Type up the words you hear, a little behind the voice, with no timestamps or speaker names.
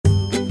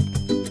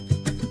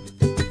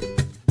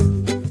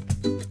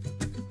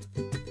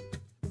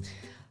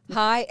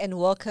Hi and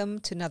welcome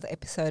to another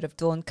episode of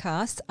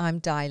Dawncast. I'm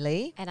Dai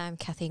Lee. And I'm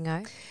Kathy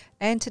Ngo.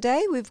 And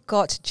today we've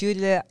got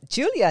Julia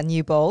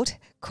Newbold,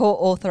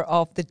 co-author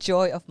of The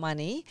Joy of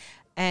Money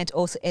and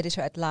also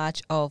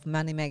editor-at-large of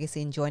Money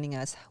Magazine, joining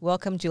us.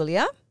 Welcome,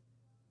 Julia.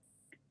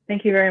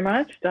 Thank you very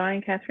much, Di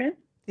and Catherine.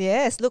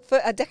 Yes, look,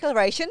 for a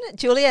declaration,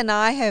 Julia and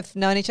I have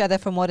known each other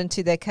for more than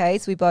 2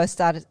 decades. We both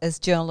started as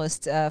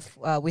journalists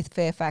with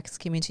Fairfax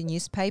Community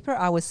Newspaper.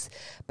 I was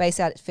based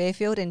out at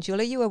Fairfield, and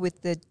Julia, you were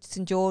with the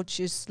St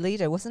George's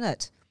Leader, wasn't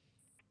it?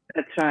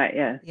 That's right,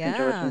 yeah. Yeah. St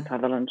George and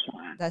Sutherland.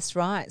 That's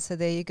right. So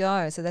there you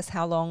go. So that's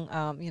how long,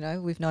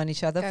 we've known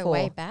each other Go for.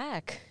 way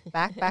back.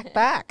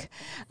 Back.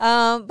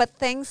 But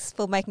thanks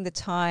for making the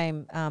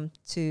time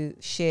to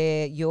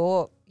share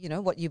your,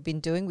 what you've been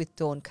doing with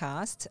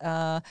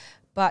Dawncast.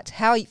 But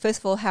first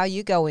of all, how are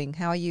you going?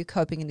 How are you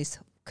coping in this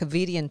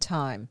COVIDian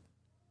time?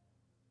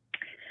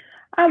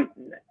 I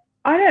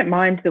don't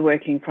mind the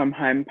working from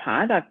home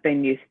part. I've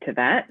been used to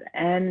that.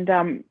 And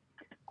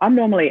I'm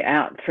normally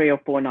out 3 or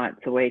 4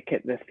 nights a week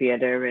at the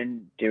theatre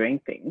and doing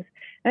things.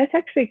 And it's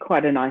actually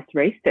quite a nice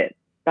reset.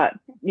 But,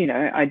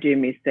 I do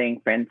miss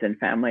seeing friends and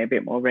family a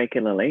bit more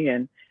regularly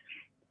and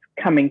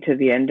coming to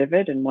the end of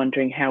it and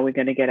wondering how we're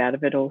going to get out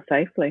of it all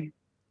safely.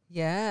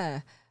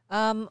 Yeah.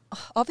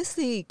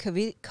 Obviously,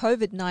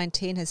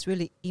 COVID-19 has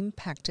really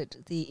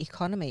impacted the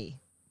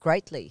economy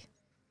greatly.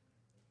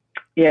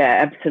 Yeah,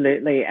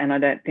 absolutely. And I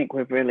don't think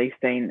we've really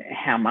seen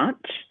how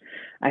much.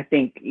 I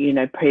think,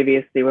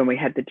 previously when we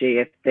had the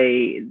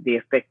GFC, the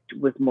effect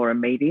was more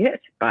immediate,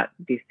 but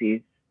this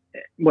is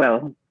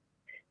going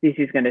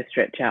to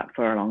stretch out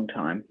for a long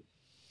time.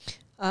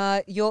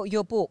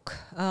 Your book,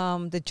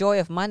 The Joy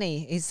of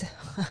Money, is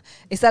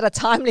that a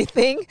timely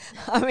thing?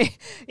 I mean,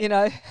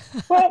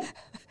 Well,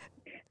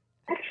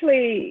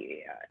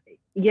 actually,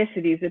 yes,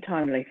 it is a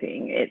timely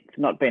thing. It's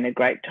not been a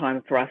great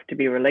time for us to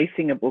be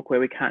releasing a book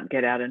where we can't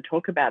get out and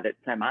talk about it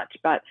so much.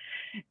 But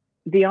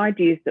the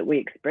ideas that we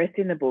express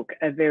in the book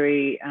are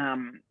very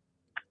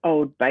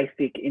old,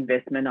 basic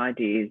investment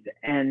ideas,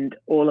 and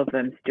all of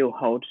them still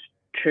hold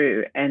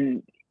true.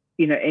 And,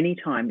 any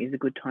time is a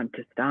good time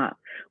to start.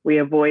 We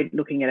avoid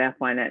looking at our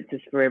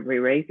finances for every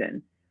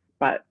reason,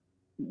 but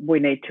we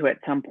need to at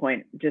some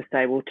point just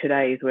say, well,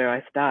 today is where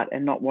I start,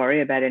 and not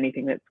worry about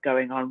anything that's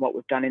going on, what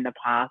we've done in the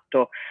past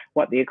or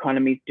what the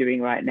economy is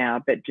doing right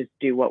now, but just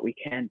do what we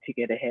can to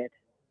get ahead.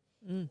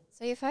 Mm.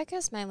 So you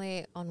focus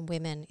mainly on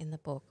women in the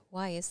book.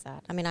 Why is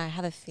that? I mean, I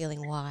have a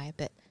feeling why,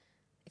 but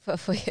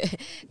if we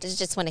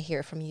just want to hear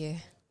it from you.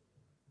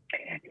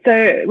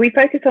 So we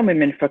focus on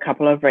women for a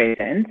couple of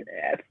reasons.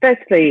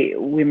 Firstly,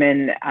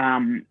 women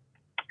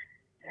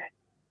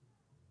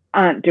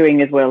aren't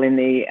doing as well in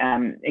the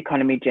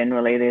economy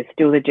generally. There's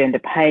still the gender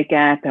pay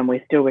gap, and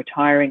we're still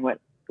retiring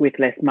with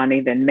less money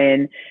than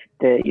men.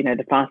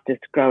 The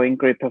fastest growing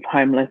group of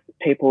homeless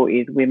people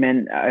is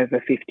women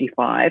over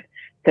 55.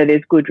 So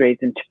there's good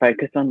reason to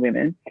focus on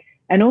women.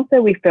 And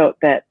also we felt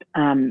that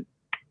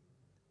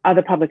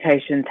other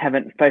publications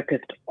haven't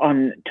focused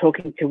on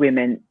talking to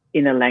women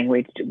in a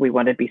language we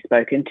want to be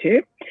spoken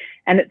to.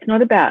 And it's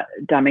not about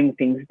dumbing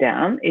things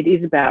down. It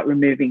is about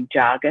removing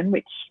jargon,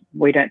 which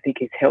we don't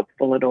think is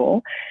helpful at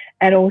all.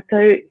 And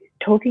also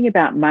talking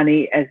about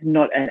money as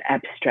not an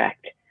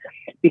abstract,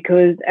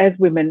 because as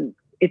women,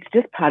 it's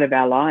just part of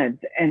our lives.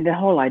 And the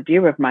whole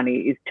idea of money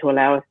is to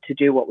allow us to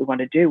do what we want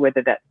to do,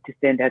 whether that's to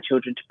send our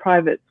children to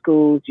private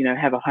schools,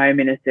 have a home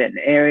in a certain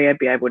area,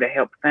 be able to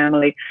help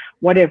family,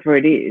 whatever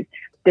it is.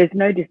 There's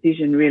no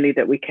decision really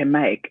that we can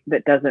make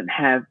that doesn't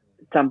have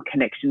some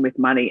connection with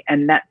money.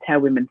 And that's how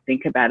women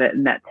think about it.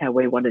 And that's how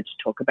we wanted to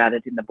talk about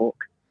it in the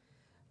book.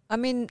 I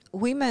mean,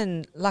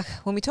 women, like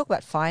when we talk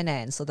about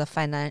finance or the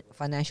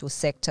financial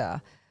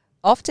sector,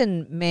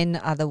 often men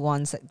are the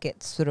ones that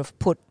get sort of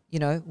put,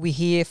 we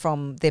hear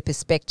from their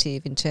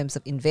perspective in terms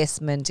of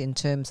investment, in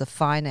terms of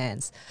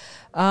finance.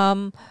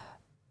 Did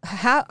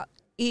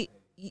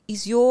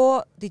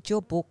your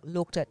book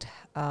looked at,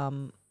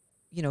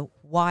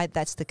 why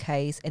that's the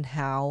case and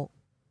how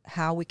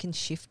we can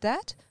shift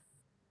that?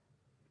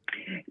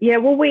 Yeah,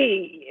 well,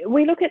 we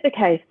look at the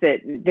case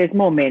that there's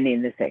more men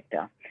in the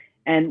sector.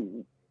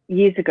 And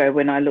years ago,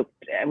 when I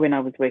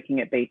was working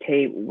at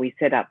BT, we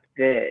set up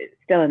the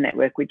Stellar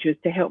Network, which was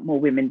to help more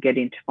women get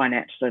into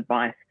financial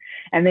advice.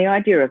 And the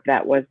idea of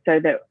that was so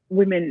that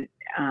women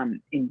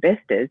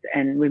investors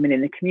and women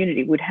in the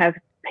community would have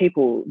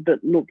people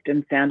that looked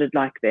and sounded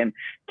like them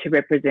to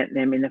represent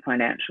them in the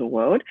financial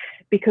world,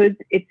 because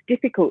it's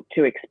difficult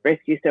to express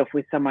yourself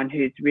with someone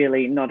who's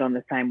really not on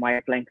the same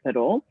wavelength at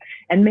all.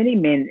 And many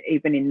men,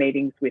 even in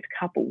meetings with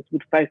couples,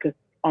 would focus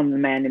on the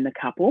man in the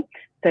couple.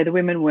 So the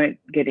women weren't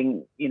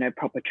getting,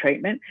 proper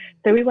treatment.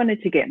 So we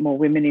wanted to get more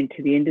women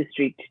into the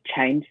industry to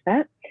change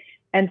that.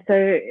 And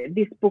so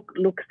this book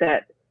looks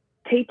at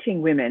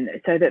teaching women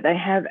so that they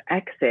have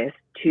access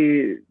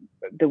to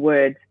the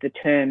words, the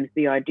terms,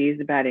 the ideas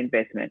about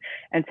investment.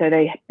 And so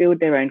they build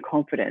their own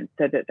confidence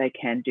so that they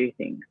can do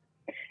things.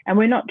 And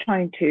we're not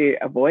trying to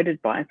avoid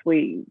advice.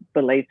 We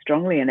believe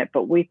strongly in it,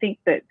 but we think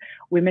that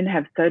women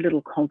have so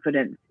little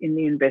confidence in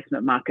the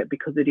investment market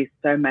because it is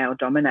so male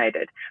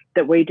dominated,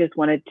 that we just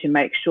wanted to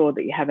make sure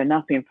that you have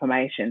enough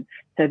information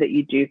so that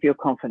you do feel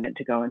confident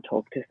to go and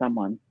talk to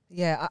someone.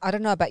 Yeah, I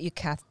don't know about you,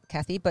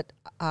 Kathy, but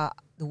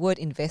the word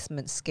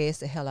investment scares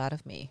the hell out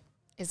of me.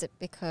 Is it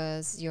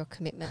because you're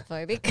commitment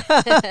phobic?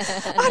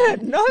 I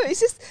don't know.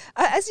 It's just,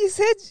 as you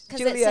said, Because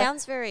Julia. it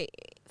sounds very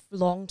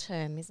long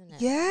term, isn't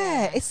it?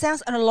 Yeah, it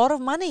sounds and a lot of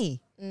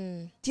money.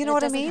 Do you know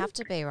what I mean? It doesn't have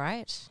to be,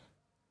 right?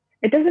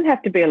 It doesn't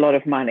have to be a lot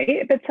of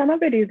money, but some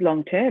of it is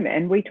long term.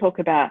 And we talk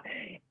about,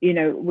 you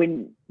know,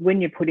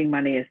 when you're putting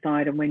money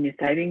aside and when you're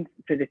saving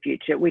for the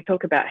future, we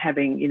talk about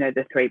having, you know,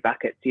 the three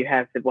buckets. You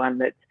have the one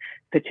that's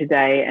for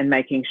today and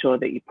making sure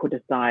that you put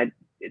aside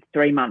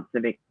 3 months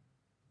of it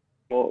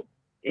or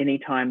any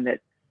time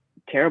that's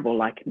terrible,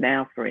 like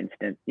now, for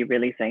instance, you're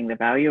really seeing the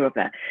value of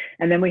that.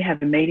 And then we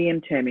have a medium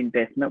term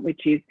investment,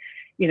 which is,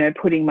 you know,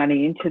 putting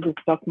money into the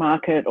stock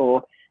market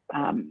or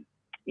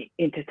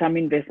into some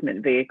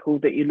investment vehicle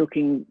that you're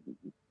looking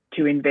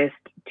to invest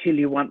till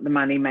you want the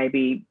money,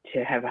 maybe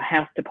to have a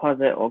house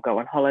deposit or go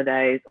on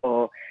holidays,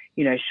 or,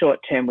 you know, short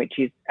term, which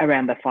is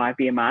around the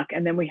 5-year mark.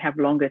 And then we have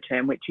longer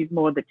term, which is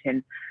more the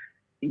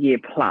 10-year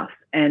plus.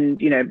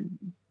 And, you know,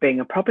 being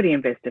a property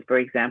investor, for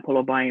example,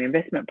 or buying an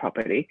investment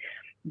property,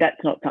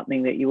 that's not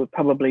something that you would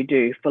probably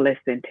do for less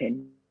than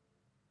 10.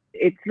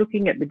 It's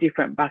looking at the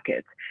different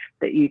buckets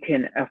that you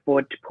can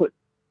afford to put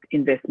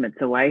investments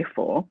away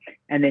for,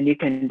 and then you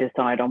can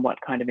decide on what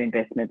kind of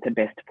investments are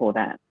best for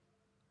that.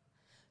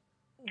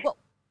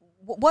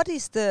 What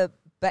is the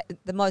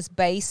most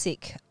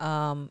basic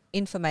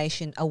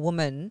information a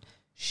woman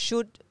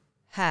should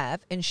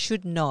have and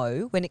should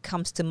know when it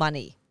comes to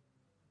money?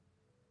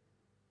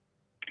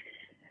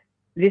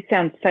 This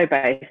sounds so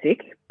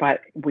basic,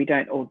 but we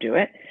don't all do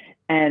it.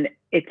 And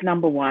it's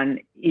number one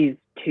is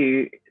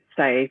to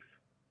save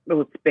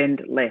or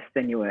spend less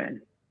than you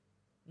earn.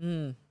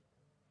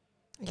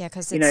 Yeah,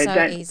 because it's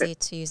so easy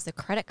to use the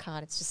credit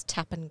card. It's just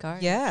tap and go.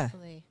 Yeah.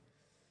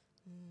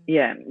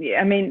 Yeah.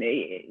 I mean,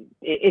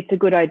 it's a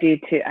good idea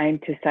to aim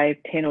to save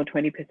 10 or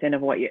 20%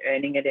 of what you're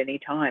earning at any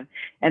time.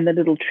 And the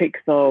little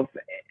tricks of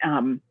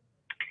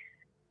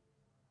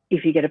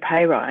if you get a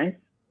pay rise,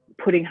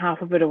 putting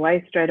half of it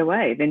away straight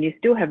away, then you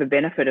still have a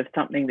benefit of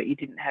something that you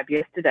didn't have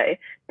yesterday,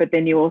 but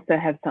then you also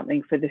have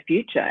something for the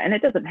future. And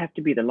it doesn't have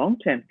to be the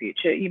long-term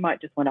future. You might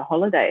just want a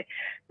holiday.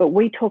 But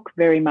we talk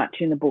very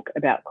much in the book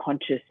about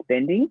conscious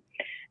spending.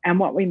 And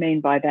what we mean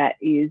by that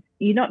is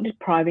you're not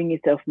depriving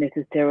yourself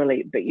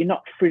necessarily, but you're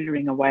not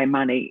frittering away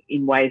money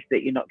in ways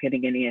that you're not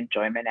getting any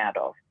enjoyment out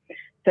of.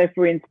 So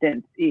for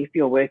instance, if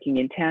you're working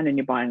in town and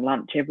you're buying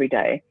lunch every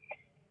day,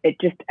 it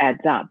just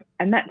adds up.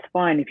 And that's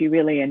fine if you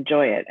really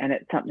enjoy it and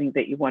it's something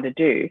that you want to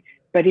do.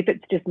 But if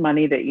it's just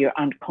money that you're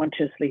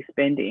unconsciously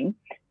spending,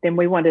 then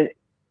we want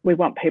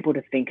people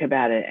to think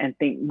about it and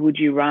think, would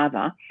you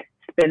rather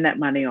spend that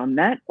money on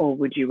that, or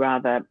would you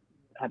rather,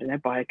 I don't know,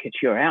 buy a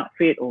couture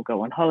outfit or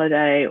go on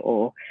holiday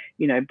or,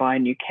 you know, buy a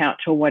new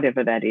couch or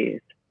whatever that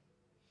is.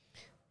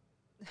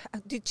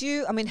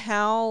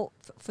 How,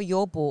 for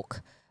your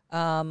book,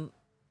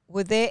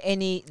 were there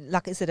any,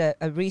 like, is it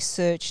a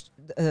research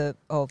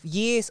of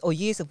years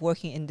of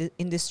working in the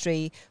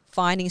industry,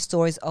 finding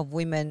stories of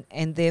women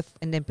and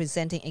then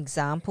presenting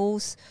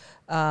examples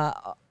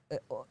of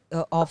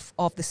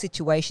the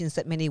situations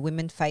that many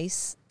women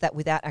face that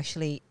without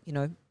actually, you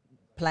know,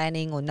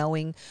 planning or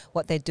knowing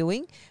what they're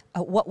doing?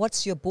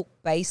 What's your book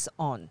based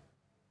on?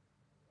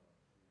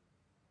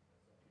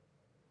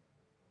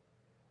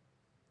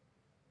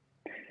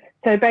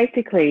 So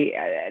basically,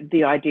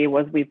 the idea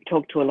was we've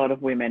talked to a lot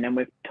of women and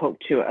we've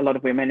talked to a lot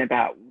of women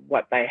about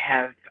what they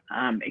have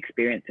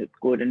experienced that's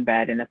good and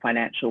bad in the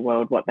financial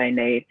world, what they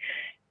need.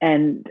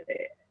 And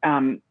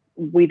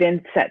we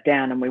then sat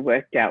down and we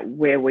worked out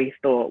where we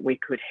thought we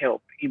could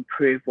help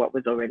improve what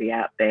was already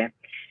out there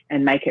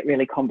and make it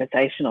really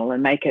conversational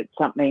and make it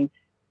something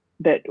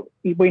that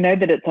we know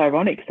that it's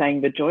ironic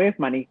saying the joy of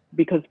money,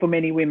 because for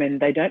many women,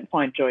 they don't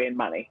find joy in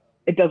money.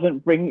 It doesn't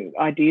bring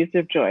ideas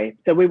of joy.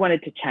 So we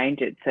wanted to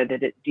change it so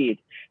that it did,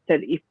 so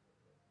that if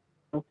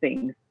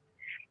things.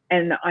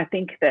 And I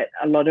think that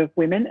a lot of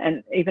women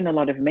and even a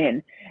lot of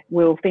men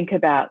will think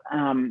about,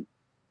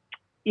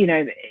 you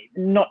know,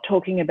 not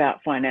talking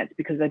about finance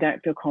because they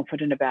don't feel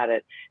confident about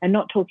it, and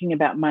not talking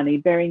about money,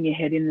 burying your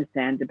head in the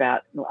sand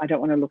about, well, I don't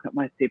want to look at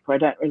my super, I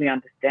don't really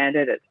understand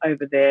it, it's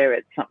over there,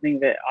 it's something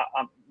that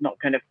I'm not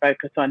going to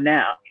focus on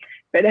now.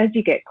 But as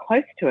you get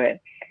close to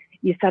it,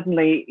 you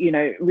suddenly, you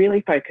know,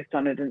 really focused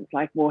on it, and it's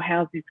like, well,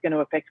 how's this going to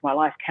affect my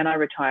life? Can I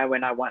retire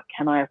when I want?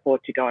 Can I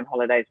afford to go on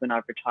holidays when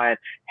I've retired?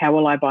 How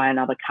will I buy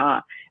another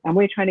car? And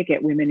we're trying to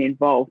get women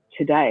involved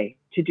today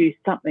to do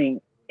something,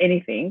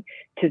 anything,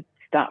 to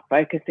start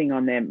focusing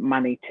on their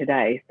money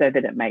today so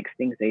that it makes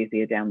things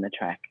easier down the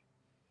track.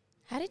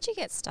 How did you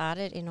get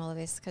started in all of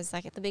this? Because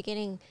like at the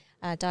beginning,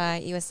 Di,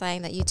 you were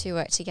saying that you two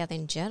worked together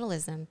in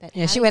journalism. But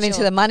yeah, she went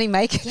into the money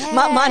money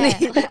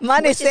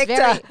which sector. Is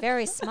very,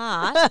 very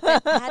smart.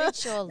 But how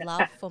did your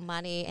love for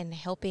money and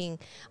helping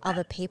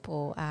other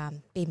people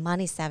be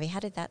money savvy, how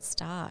did that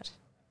start?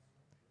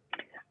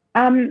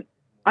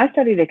 I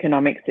studied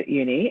economics at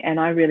uni, and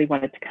I really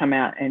wanted to come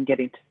out and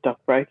get into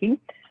stockbroking.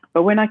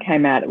 But when I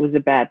came out, it was a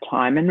bad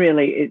time, and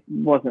really it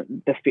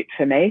wasn't the fit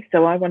for me.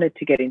 So I wanted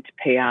to get into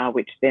PR,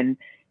 which then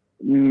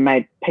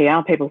made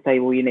PR people say,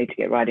 well, you need to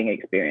get writing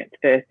experience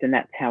first. And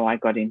that's how I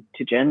got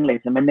into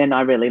journalism. And then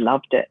I really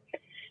loved it.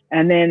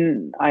 And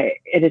then I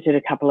edited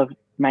a couple of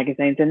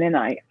magazines, and then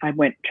I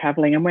went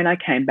traveling. And when I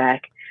came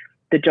back,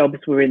 the jobs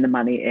were in the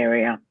money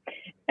area.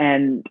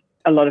 And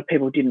a lot of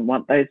people didn't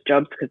want those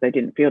jobs because they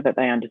didn't feel that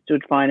they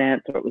understood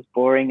finance, or it was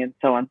boring and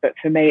so on. But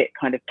for me, it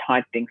kind of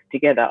tied things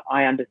together.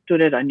 I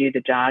understood it. I knew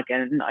the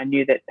jargon. I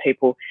knew that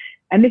people,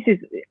 and this is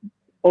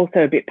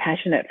also a bit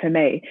passionate for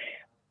me,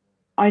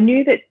 I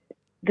knew that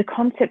the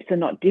concepts are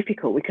not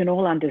difficult. We can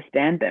all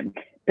understand them,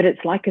 but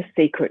it's like a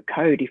secret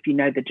code if you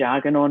know the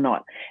jargon or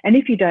not. And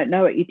if you don't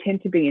know it, you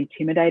tend to be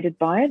intimidated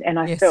by it. And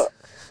I still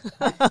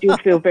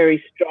feel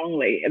very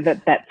strongly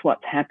that that's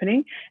what's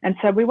happening. And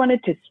so we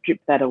wanted to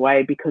strip that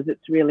away because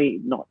it's really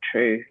not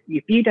true.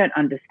 If you don't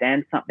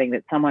understand something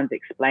that someone's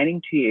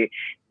explaining to you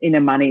in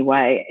a money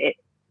way,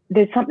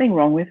 there's something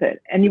wrong with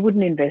it, and you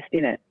wouldn't invest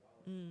in it.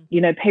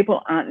 You know,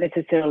 people aren't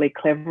necessarily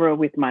cleverer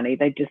with money.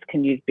 They just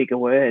can use bigger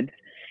words.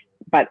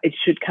 But it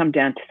should come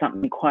down to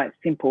something quite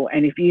simple.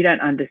 And if you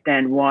don't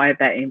understand why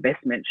that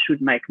investment should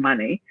make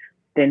money,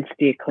 then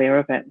steer clear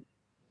of it.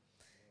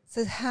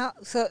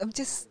 So I'm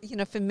just, you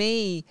know, for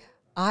me,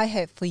 I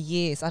have for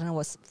years, I don't know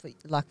what's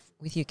like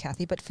with you,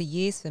 Kathy, but for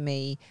years for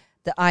me,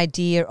 the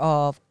idea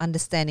of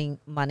understanding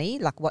money,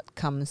 like what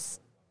comes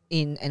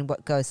in and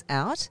what goes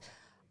out,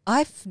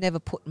 I've never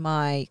put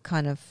my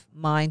kind of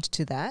mind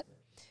to that.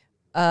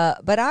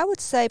 But I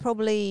would say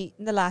probably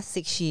in the last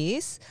 6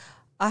 years,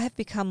 I have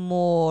become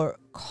more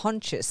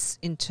conscious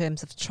in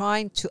terms of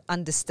trying to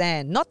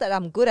understand, not that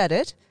I'm good at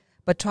it,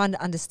 but trying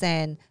to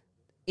understand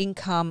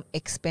income,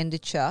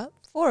 expenditure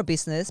for a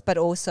business, but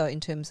also in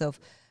terms of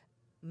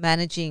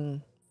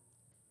managing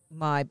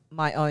my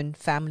own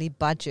family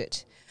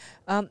budget.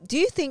 Do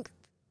you think,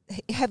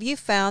 have you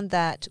found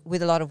that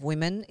with a lot of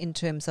women in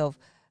terms of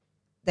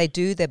they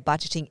do their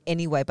budgeting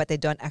anyway, but they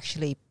don't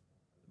actually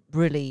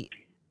really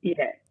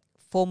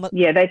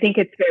Yeah, they think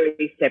it's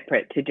very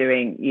separate to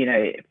doing, you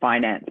know,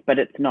 finance, but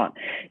it's not.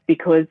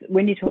 Because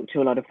when you talk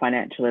to a lot of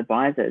financial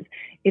advisors,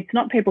 it's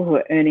not people who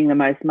are earning the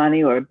most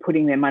money or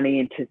putting their money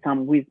into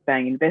some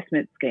whiz-bang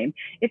investment scheme.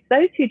 It's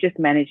those who just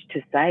manage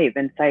to save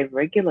and save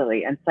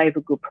regularly and save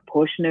a good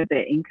proportion of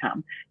their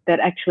income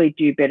that actually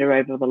do better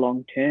over the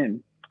long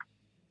term.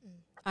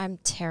 I'm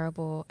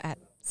terrible at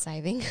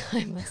saving,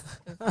 I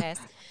must confess.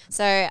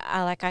 So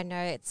I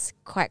know it's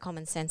quite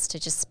common sense to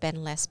just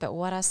spend less, but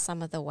what are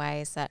some of the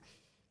ways that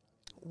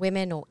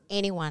women or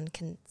anyone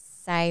can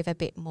save a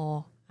bit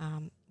more?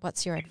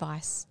 What's your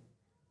advice?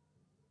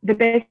 The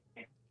best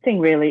thing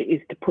really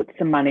is to put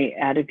some money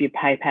out of your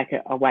pay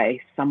packet away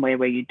somewhere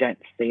where you don't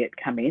see it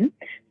come in.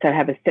 So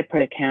have a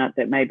separate account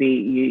that maybe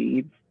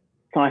you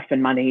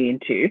siphon money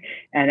into,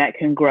 and that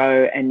can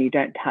grow and you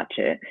don't touch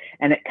it,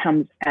 and it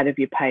comes out of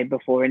your pay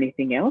before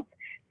anything else.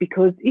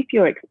 Because if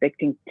you're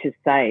expecting to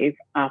save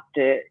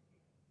after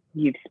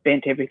you've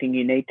spent everything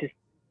you need to,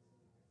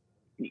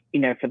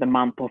 you know, for the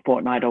month or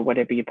fortnight or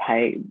whatever your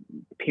pay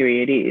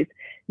period is,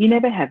 you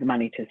never have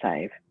money to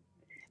save.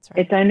 That's right.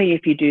 It's only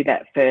if you do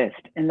that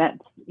first. And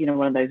that's, you know,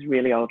 one of those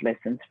really old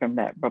lessons from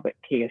that Robert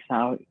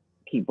Kiyosaki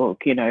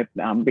book, you know,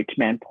 Rich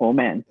Man, Poor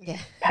Man. Yeah.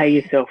 Pay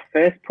yourself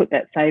first, put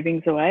that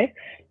savings away,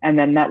 and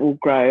then that will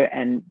grow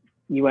and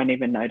you won't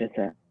even notice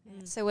it.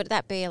 So would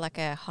that be like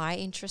a high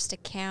interest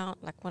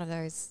account, like one of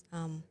those,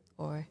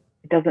 or?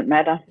 It doesn't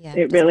matter. Yeah,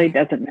 it really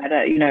doesn't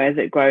matter. You know, as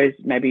it grows,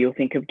 maybe you'll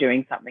think of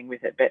doing something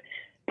with it, but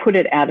put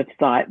it out of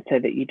sight so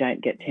that you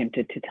don't get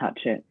tempted to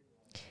touch it.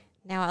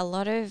 Now, a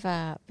lot of,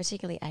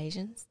 particularly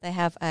Asians, they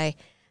have a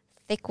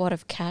thick wad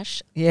of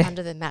cash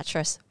under the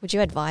mattress. Would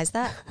you advise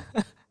that?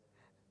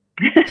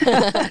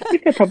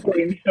 They're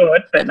probably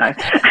insured, but no.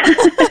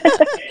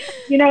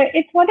 You know,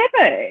 it's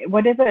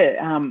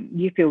whatever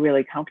you feel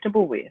really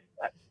comfortable with.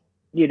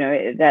 You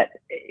know,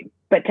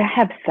 but to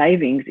have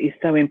savings is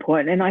so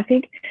important. And I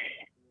think,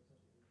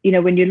 you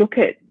know, when you look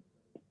at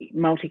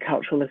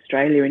multicultural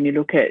Australia and you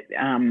look at,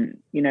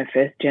 you know,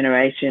 first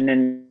generation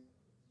and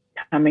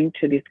coming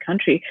to this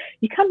country,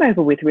 you come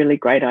over with really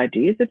great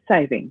ideas of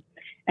saving,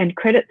 and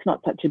credit's not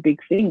such a big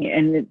thing.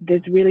 And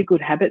there's really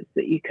good habits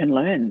that you can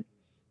learn.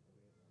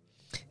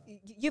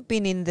 You've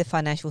been in the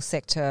financial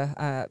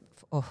sector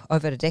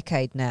over a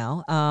decade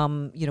now,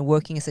 you know,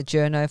 working as a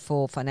journo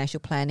for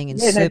financial planning in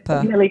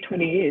Super. Nearly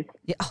 20 years.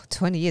 Yeah,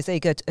 20 years. There you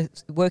go.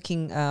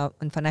 Working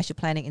in financial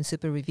planning in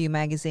Super Review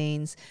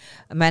magazines,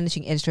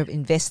 managing editor of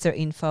Investor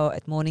Info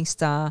at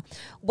Morningstar.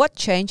 What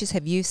changes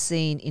have you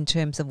seen in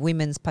terms of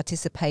women's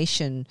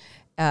participation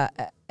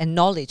and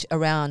knowledge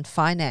around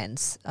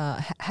finance.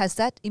 Has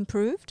that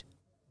improved?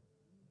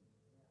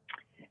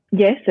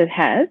 Yes, it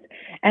has.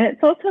 And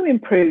it's also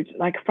improved,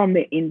 like, from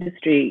the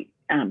industry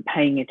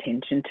paying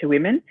attention to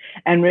women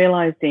and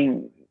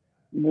realising,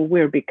 well,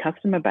 we're a big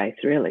customer base,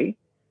 really.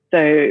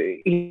 So,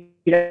 you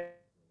know,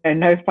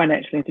 no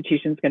financial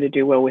institution is going to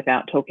do well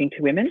without talking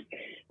to women.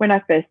 When I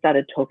first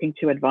started talking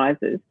to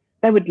advisors,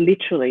 they would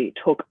literally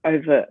talk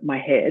over my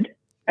head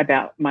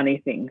about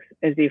money things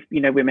as if, you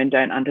know, women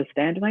don't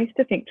understand. And I used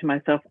to think to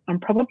myself, I'm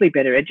probably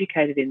better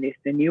educated in this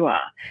than you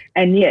are.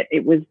 And yet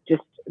it was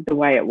just the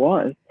way it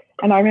was.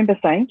 And I remember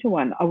saying to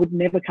one, I would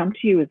never come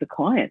to you as a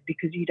client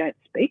because you don't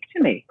speak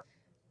to me,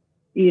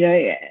 you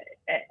know.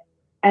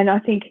 And I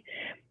think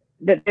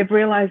that they've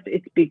realised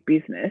it's big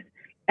business.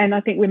 And I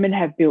think women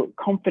have built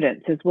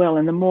confidence as well.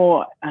 And the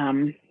more,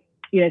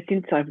 you know,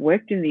 since I've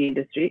worked in the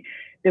industry,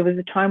 there was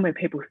a time where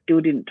people still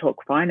didn't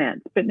talk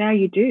finance, but now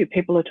you do.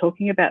 People are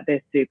talking about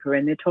their super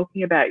and they're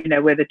talking about, you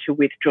know, whether to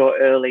withdraw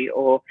early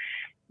or,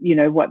 you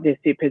know, what their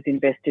super's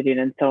invested in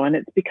and so on.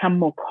 It's become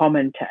more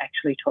common to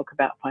actually talk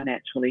about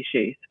financial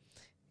issues.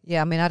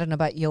 Yeah, I mean, I don't know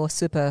about your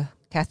super,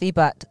 Kathy,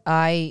 but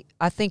I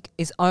think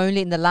it's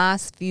only in the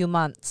last few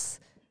months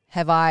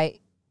have I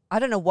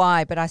don't know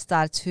why, but I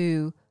started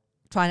to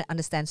try to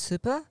understand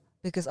super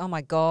because, oh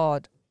my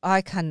God,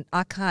 I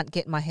can't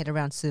get my head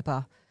around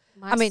super.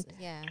 My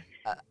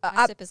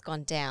super's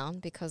gone down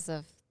because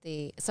of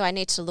so I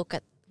need to look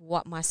at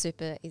what my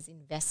super is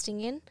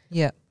investing in.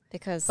 Yeah.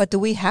 But do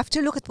we have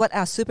to look at what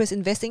our super is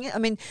investing in? I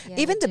mean,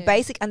 even the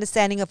basic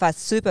understanding of our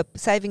super,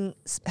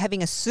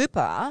 having a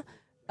super,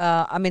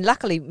 I mean,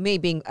 luckily me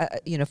being,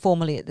 you know,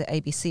 formerly at the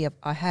ABC,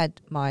 I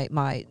had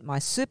my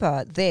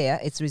super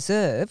there. It's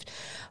reserved.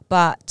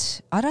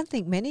 But I don't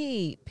think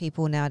many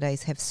people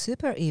nowadays have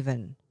super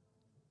even,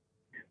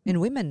 in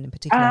women in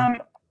particular.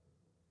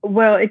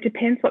 Well, it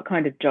depends what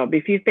kind of job.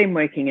 If you've been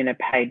working in a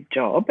paid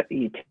job,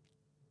 you're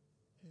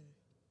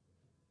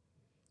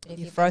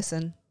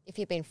frozen. If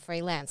you've been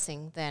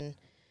freelancing, then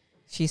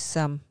she's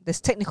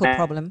there's technical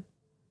problem.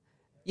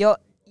 Your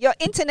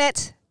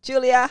internet,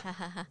 Julia.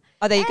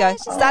 Oh, there you go.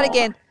 Start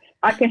again.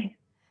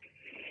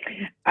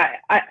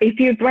 If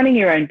you're running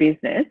your own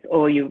business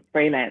or you're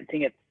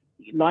freelancing, it's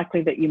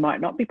likely that you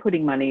might not be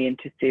putting money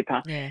into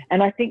super. Yeah.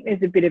 And I think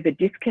there's a bit of a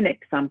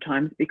disconnect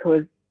sometimes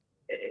because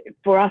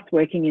for us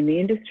working in the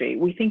industry,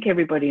 we think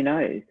everybody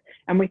knows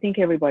and we think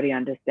everybody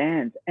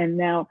understands. And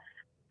now,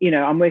 you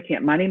know, I'm working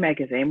at Money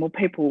Magazine. Well,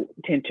 people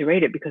tend to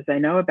read it because they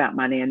know about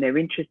money and they're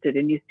interested,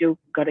 and you still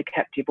got a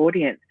captive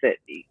audience that,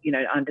 you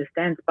know,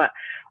 understands. But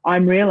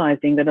I'm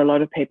realizing that a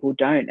lot of people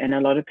don't. And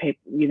a lot of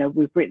people, you know,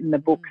 we've written the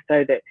book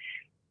so that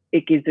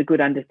it gives a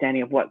good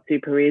understanding of what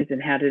super is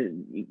and how to,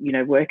 you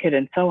know, work it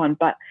and so on.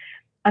 But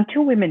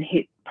until women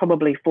hit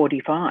probably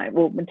 45,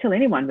 well, until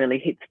anyone really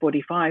hits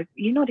 45,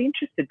 you're not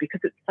interested because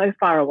it's so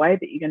far away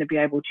that you're going to be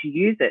able to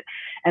use it.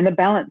 And the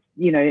balance,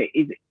 you know,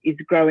 is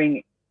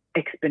growing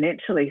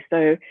exponentially.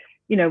 So,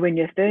 you know, when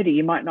you're 30,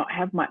 you might not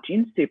have much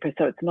in super,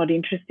 so it's not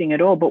interesting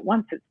at all. But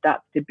once it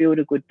starts to build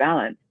a good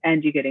balance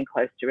and you're getting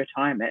close to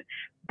retirement,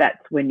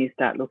 that's when you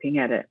start looking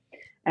at it.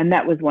 And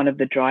that was one of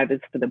the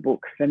drivers for the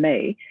book for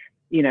me,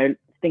 you know,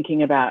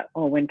 thinking about,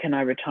 oh, when can I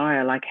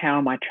retire? Like, how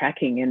am I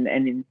tracking? And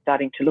in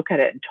starting to look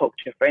at it and talk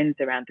to friends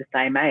around the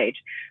same age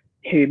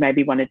who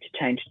maybe wanted to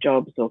change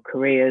jobs or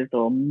careers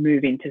or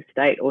move into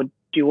state or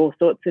do all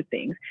sorts of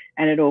things.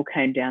 And it all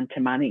came down to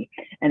money.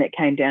 And it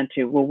came down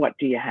to, well, what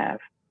do you have?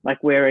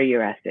 Like, where are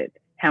your assets?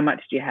 How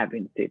much do you have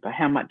in super?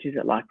 How much is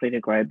it likely to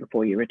grow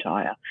before you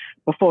retire?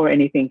 Before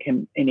any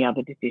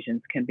other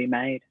decisions can be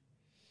made.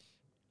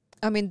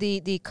 I mean,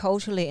 the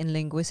culturally and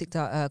linguistic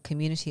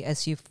community,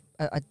 as you've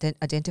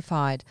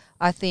identified,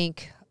 I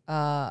think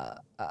the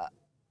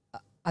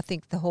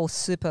whole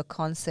super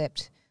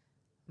concept.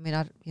 I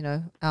mean, you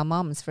know, our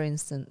mums, for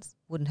instance,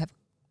 wouldn't have.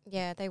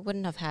 Yeah, they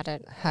wouldn't have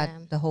had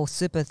the whole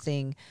super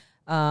thing.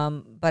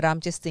 But I'm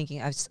just thinking,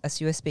 as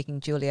you were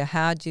speaking, Julia,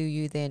 how do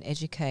you then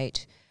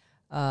educate?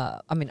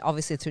 I mean,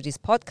 obviously through this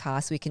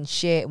podcast, we can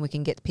share and we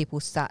can get people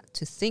start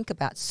to think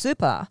about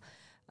super.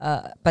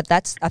 But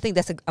I think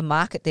that's a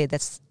market there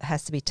that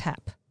has to be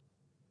tapped.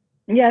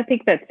 Yeah, I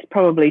think that's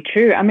probably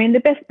true. I mean, the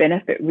best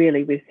benefit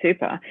really with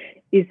super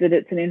is that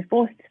it's an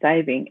enforced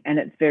saving and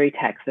it's very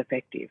tax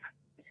effective.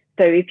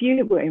 So if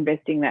you were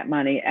investing that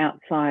money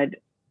outside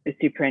the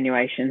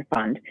superannuation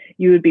fund,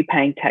 you would be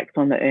paying tax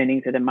on the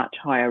earnings at a much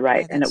higher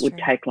rate, and it would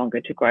take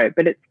longer to grow.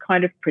 But it's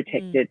kind of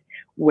protected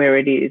where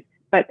it is.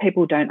 But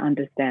people don't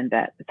understand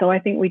that. So I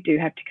think we do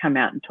have to come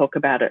out and talk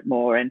about it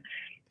more and,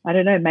 I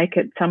don't know, make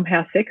it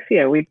somehow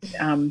sexier. We,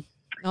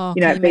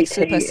 you know, at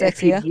BT a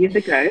few years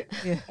ago,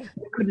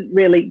 we couldn't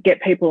really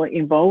get people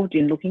involved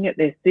in looking at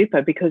their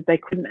super because they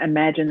couldn't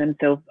imagine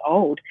themselves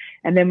old.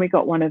 And then we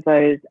got one of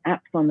those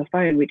apps on the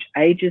phone which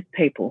ages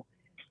people.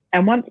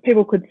 And once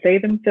people could see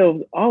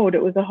themselves old,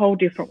 it was a whole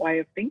different way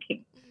of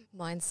thinking.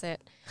 Mindset.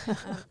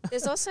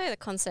 There's also the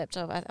concept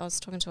of, I was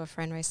talking to a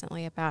friend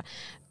recently about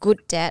good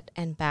debt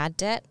and bad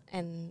debt.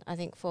 And I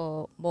think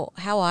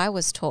how I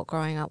was taught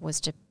growing up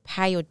was to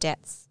pay your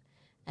debts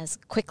as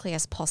quickly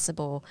as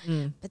possible.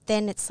 Mm. But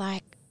then it's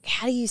like,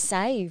 how do you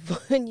save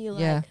when you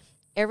Yeah.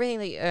 everything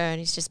that you earn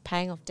is just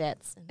paying off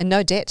debts? And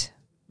no debt.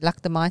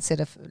 Like the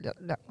mindset of,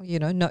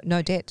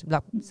 no debt.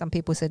 Like some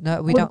people said,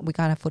 no, we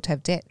can't afford to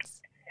have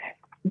debts.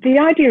 The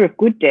idea of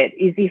good debt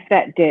is if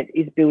that debt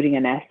is building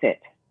an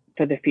asset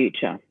for the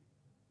future.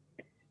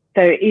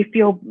 So if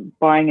you're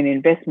buying an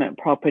investment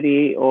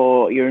property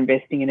or you're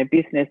investing in a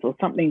business or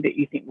something that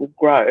you think will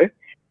grow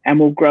and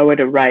will grow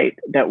at a rate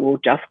that will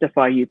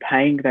justify you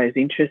paying those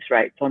interest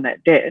rates on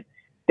that debt,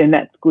 then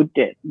that's good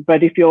debt.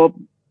 But if you're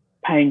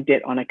paying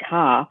debt on a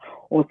car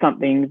or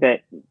something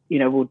that,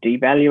 will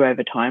devalue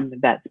over time,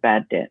 that's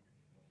bad debt.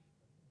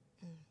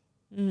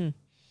 Mm.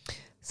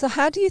 So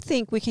how do you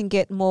think we can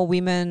get more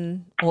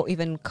women or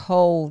even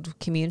cold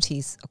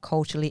communities, or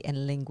culturally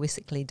and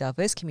linguistically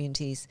diverse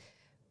communities,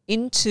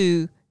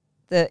 into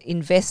the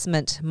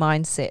investment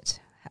mindset?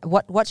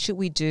 What should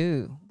we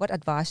do? What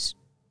advice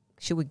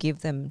should we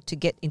give them to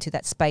get into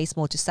that space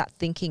more, to start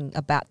thinking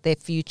about their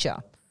future?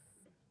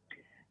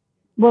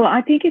 Well,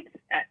 I think it's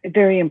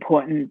very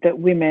important that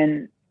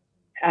women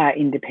are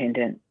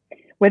independent.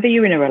 Whether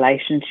you're in a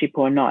relationship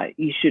or not,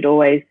 you should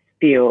always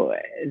feel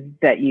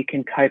that you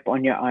can cope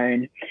on your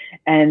own.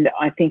 And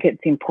I think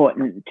it's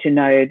important to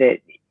know that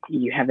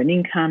you have an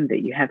income,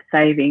 that you have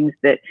savings,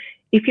 that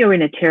if you're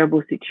in a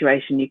terrible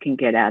situation, you can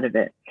get out of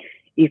it.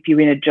 If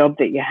you're in a job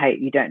that you hate,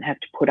 you don't have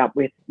to put up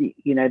with,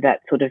 that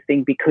sort of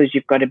thing, because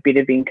you've got a bit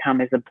of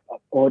income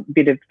or a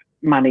bit of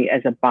money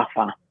as a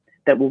buffer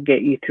that will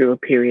get you through a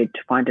period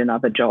to find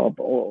another job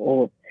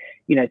or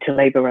to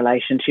leave a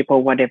relationship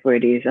or whatever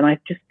it is. And I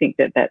just think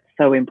that that's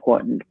so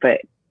important for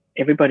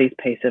everybody's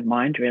peace of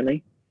mind,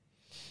 really.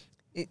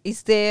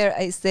 Is there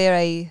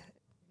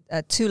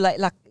a too late,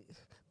 like,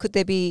 could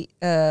there be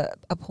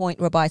a point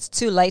whereby it's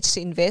too late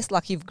to invest,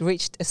 like you've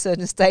reached a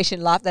certain stage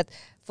in life that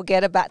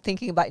forget about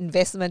thinking about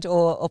investment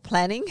or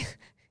planning?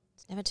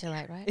 It's never too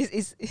late, right?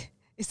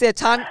 Is there a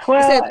time?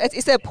 Well,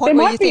 is there a point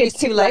where you think it's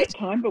too late?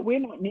 Time, but we're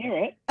not near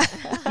it.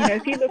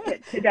 If you look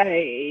at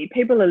today,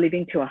 people are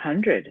living to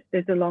 100.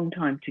 There's a long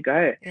time to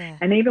go. Yeah.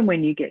 And even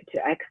when you get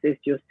to access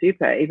your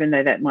super, even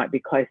though that might be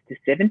close to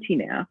 70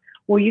 now,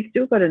 well, you've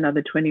still got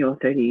another 20 or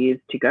 30 years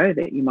to go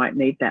that you might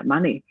need that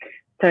money.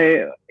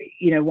 So,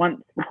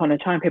 once upon a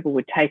time, people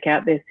would take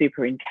out their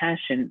super in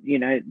cash and,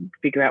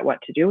 figure out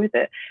what to do with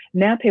it.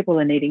 Now people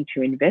are needing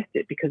to invest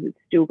it because it's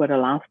still got to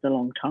last a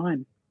long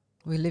time.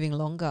 We're living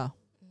longer,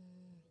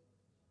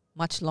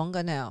 much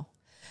longer now.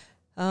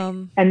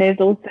 And there's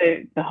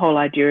also the whole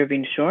idea of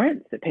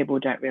insurance that people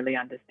don't really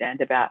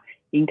understand about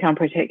income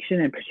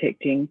protection and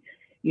protecting,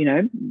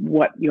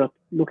 what you're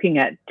looking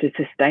at to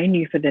sustain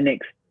you for the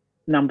next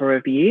number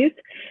of years.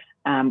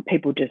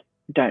 People just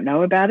don't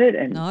know about it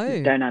and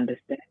just don't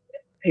understand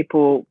it.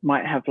 People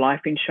might have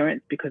life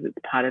insurance because it's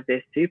part of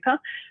their super,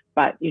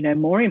 but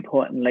more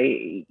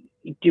importantly,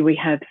 do we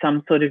have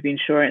some sort of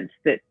insurance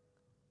that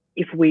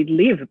if we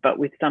live but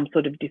with some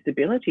sort of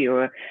disability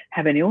or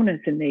have an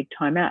illness and need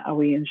time out, are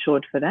we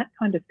insured for that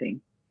kind of thing?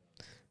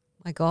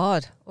 My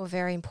God. Or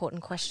very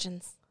important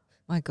questions.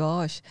 My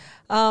gosh.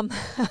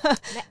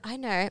 I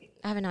know.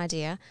 I have an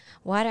idea.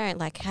 Why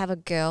don't have a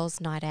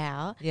girls' night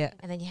out? Yeah.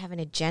 And then you have an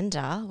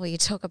agenda where you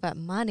talk about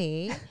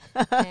money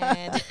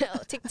and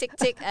tick, tick,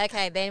 tick.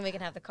 Okay, then we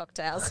can have the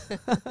cocktails.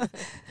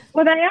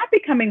 Well, they are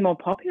becoming more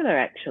popular,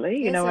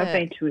 actually. I've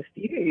been to a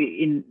few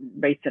in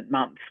recent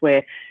months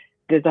where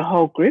there's a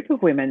whole group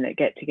of women that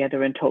get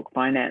together and talk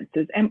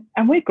finances. And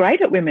we're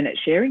great at women at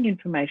sharing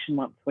information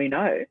once we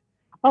know.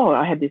 Oh,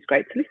 I had this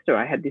great solicitor,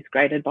 I had this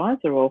great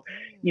advisor, or,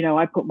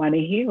 I put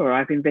money here, or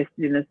I've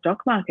invested in the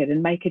stock market,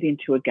 and make it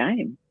into a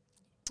game.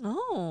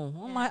 Oh,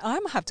 well, I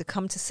might have to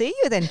come to see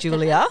you then,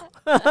 Julia.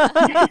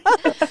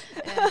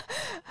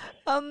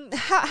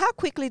 How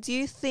quickly do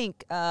you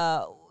think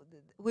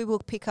we will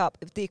pick up,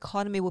 if the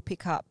economy will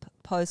pick up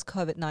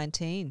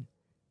post-COVID-19?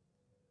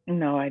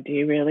 No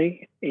idea,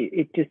 really.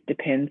 It just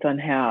depends on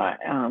how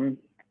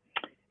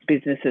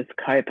businesses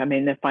cope. I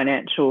mean, the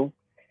financial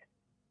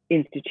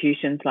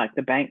institutions like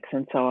the banks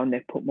and so on,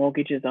 they've put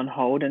mortgages on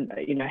hold, and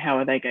how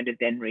are they going to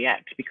then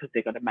react, because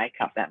they've got to make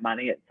up that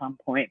money at some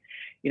point.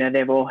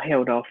 They've all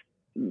held off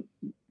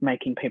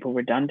making people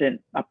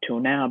redundant up till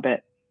now,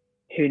 but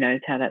who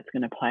knows how that's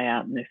going to play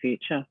out in the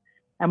future.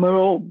 And we're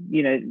all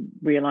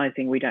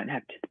realizing we don't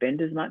have to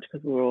spend as much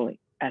because we're all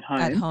at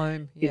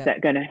home. Yeah. Is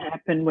that going to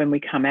happen when we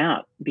come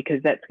out?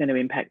 Because that's going to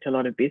impact a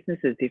lot of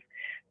businesses. If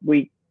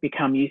we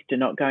become used to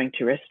not going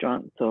to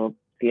restaurants or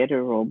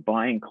theatre or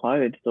buying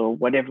clothes or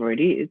whatever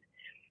it is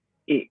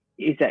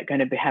that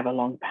going to have a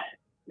long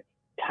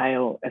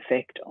tail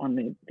effect on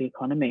the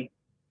economy?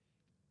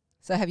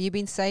 So have you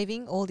been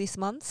saving all these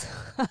months?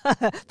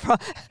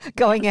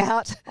 Going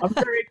out? I'm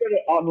very good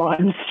at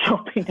online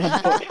shopping,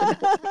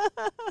 unfortunately.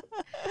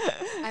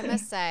 I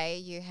must say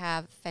you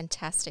have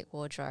fantastic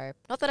wardrobe.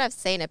 Not that I've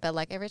seen it, but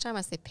like every time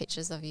I see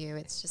pictures of you,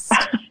 it's just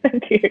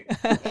Thank you.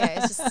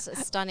 yeah, it's just a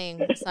stunning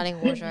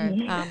wardrobe.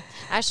 I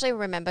actually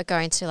remember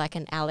going to like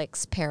an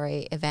Alex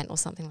Perry event or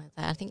something like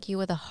that. I think you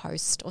were the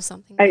host or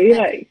something like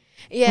that.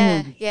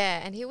 Yeah,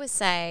 yeah. And he was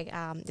saying,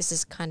 this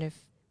is kind of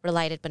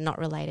related but not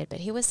related, but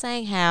he was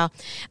saying how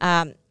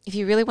if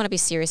you really want to be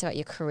serious about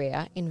your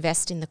career,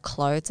 invest in the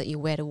clothes that you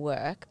wear to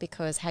work,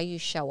 because how you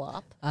show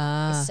up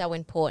is so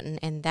important,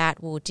 and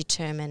that will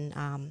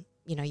determine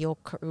your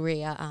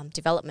career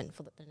development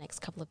for the next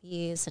couple of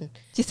years. And Do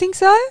you think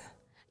so?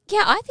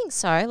 yeah, I think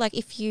so. Like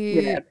if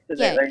you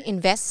absolutely.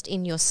 invest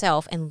in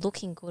yourself and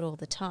looking good all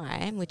the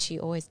time, which you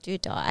always do,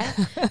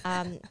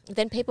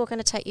 then people are going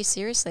to take you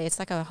seriously. It's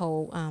like a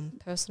whole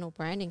personal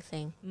branding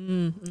thing.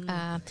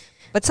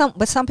 But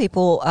some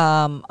people,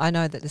 I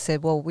know that they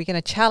said, well, we're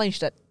going to challenge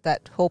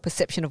that whole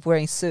perception of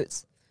wearing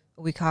suits.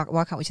 Why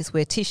can't we just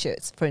wear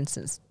T-shirts, for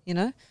instance?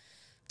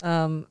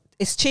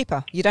 It's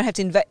cheaper. You don't have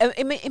to invest.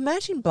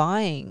 Imagine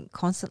buying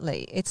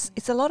constantly.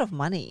 It's a lot of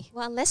money.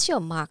 Well, unless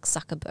you're Mark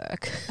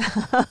Zuckerberg,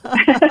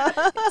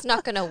 it's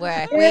not going to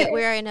work. Yeah.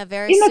 We're in a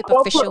very In the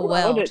superficial corporate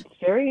world, world. it's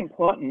very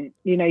important.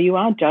 You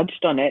are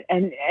judged on it,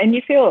 and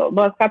you feel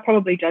like I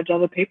probably judge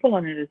other people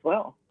on it as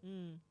well.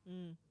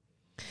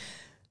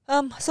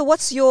 So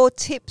what's your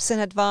tips and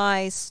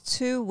advice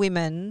to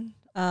women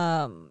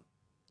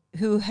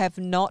who have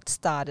not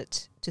started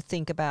to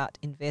think about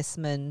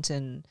investment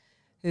and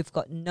who've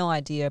got no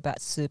idea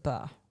about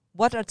super?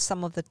 What are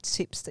some of the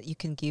tips that you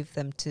can give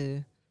them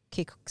to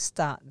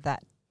kickstart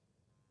that?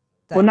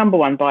 Well, number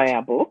one, buy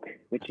our book,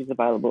 which is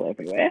available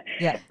everywhere.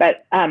 Yeah.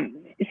 But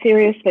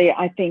seriously,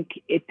 I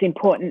think it's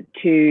important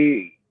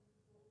to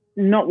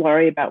not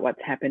worry about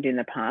what's happened in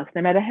the past.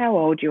 No matter how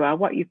old you are,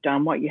 what you've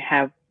done, what you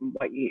have,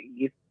 what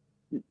you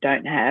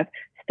don't have,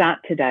 start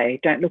today.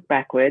 Don't look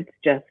backwards.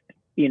 Just,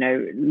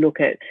 look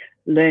at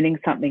learning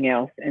something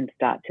else and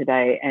start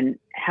today, and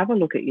have a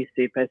look at your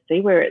super,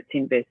 see where it's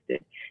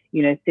invested,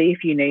 see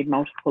if you need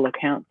multiple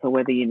accounts or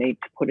whether you need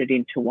to put it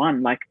into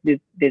one. Like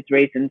there's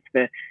reasons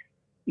for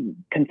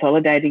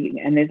consolidating,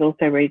 and there's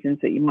also reasons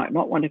that you might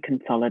not want to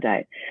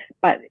consolidate.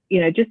 But,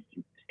 just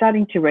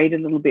starting to read a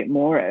little bit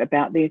more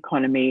about the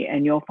economy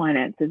and your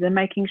finances, and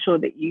making sure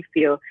that you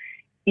feel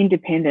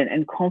independent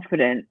and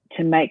confident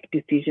to make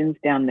decisions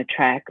down the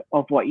track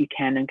of what you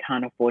can and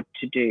can't afford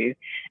to do,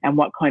 and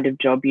what kind of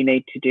job you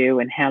need to do,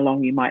 and how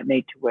long you might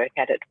need to work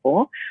at it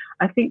for.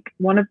 I think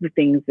one of the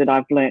things that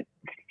I've learnt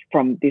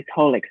from this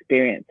whole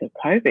experience of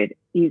COVID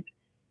is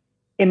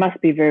it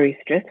must be very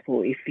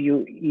stressful if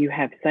you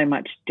have so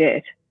much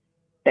debt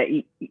that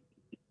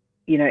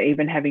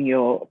even having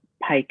your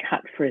pay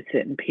cut for a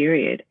certain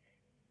period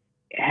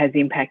has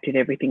impacted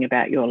everything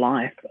about your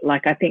life.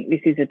 Like, I think this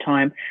is a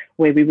time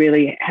where we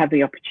really have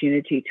the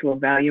opportunity to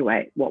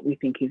evaluate what we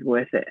think is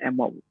worth it and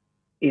what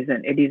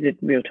isn't. It is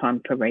a real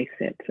time for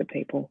reset for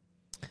people.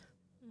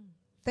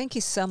 Thank you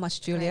so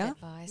much, Julia.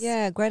 Great advice.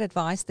 Yeah, great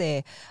advice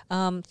there.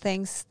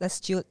 Thanks.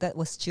 That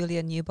was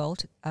Julia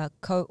Newbold,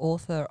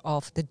 co-author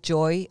of The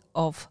Joy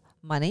of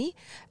Money,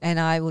 and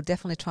I will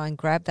definitely try and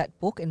grab that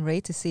book and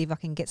read to see if I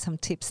can get some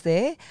tips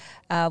there.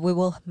 We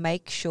will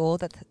make sure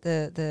that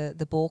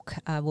the book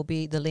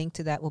the link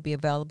to that will be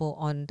available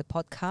on the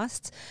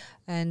podcast.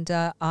 And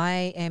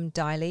I am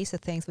Di Lee, so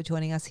thanks for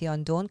joining us here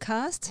on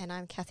Dawncast. And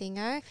I'm Kathy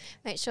Ngo.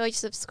 Make sure you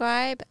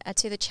subscribe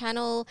to the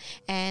channel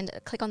and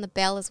click on the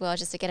bell as well,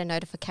 just to get a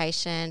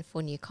notification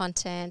for new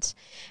content.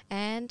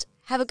 And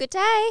have a good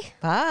day.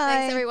 Bye.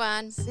 Thanks,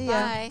 everyone. See ya.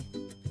 Bye.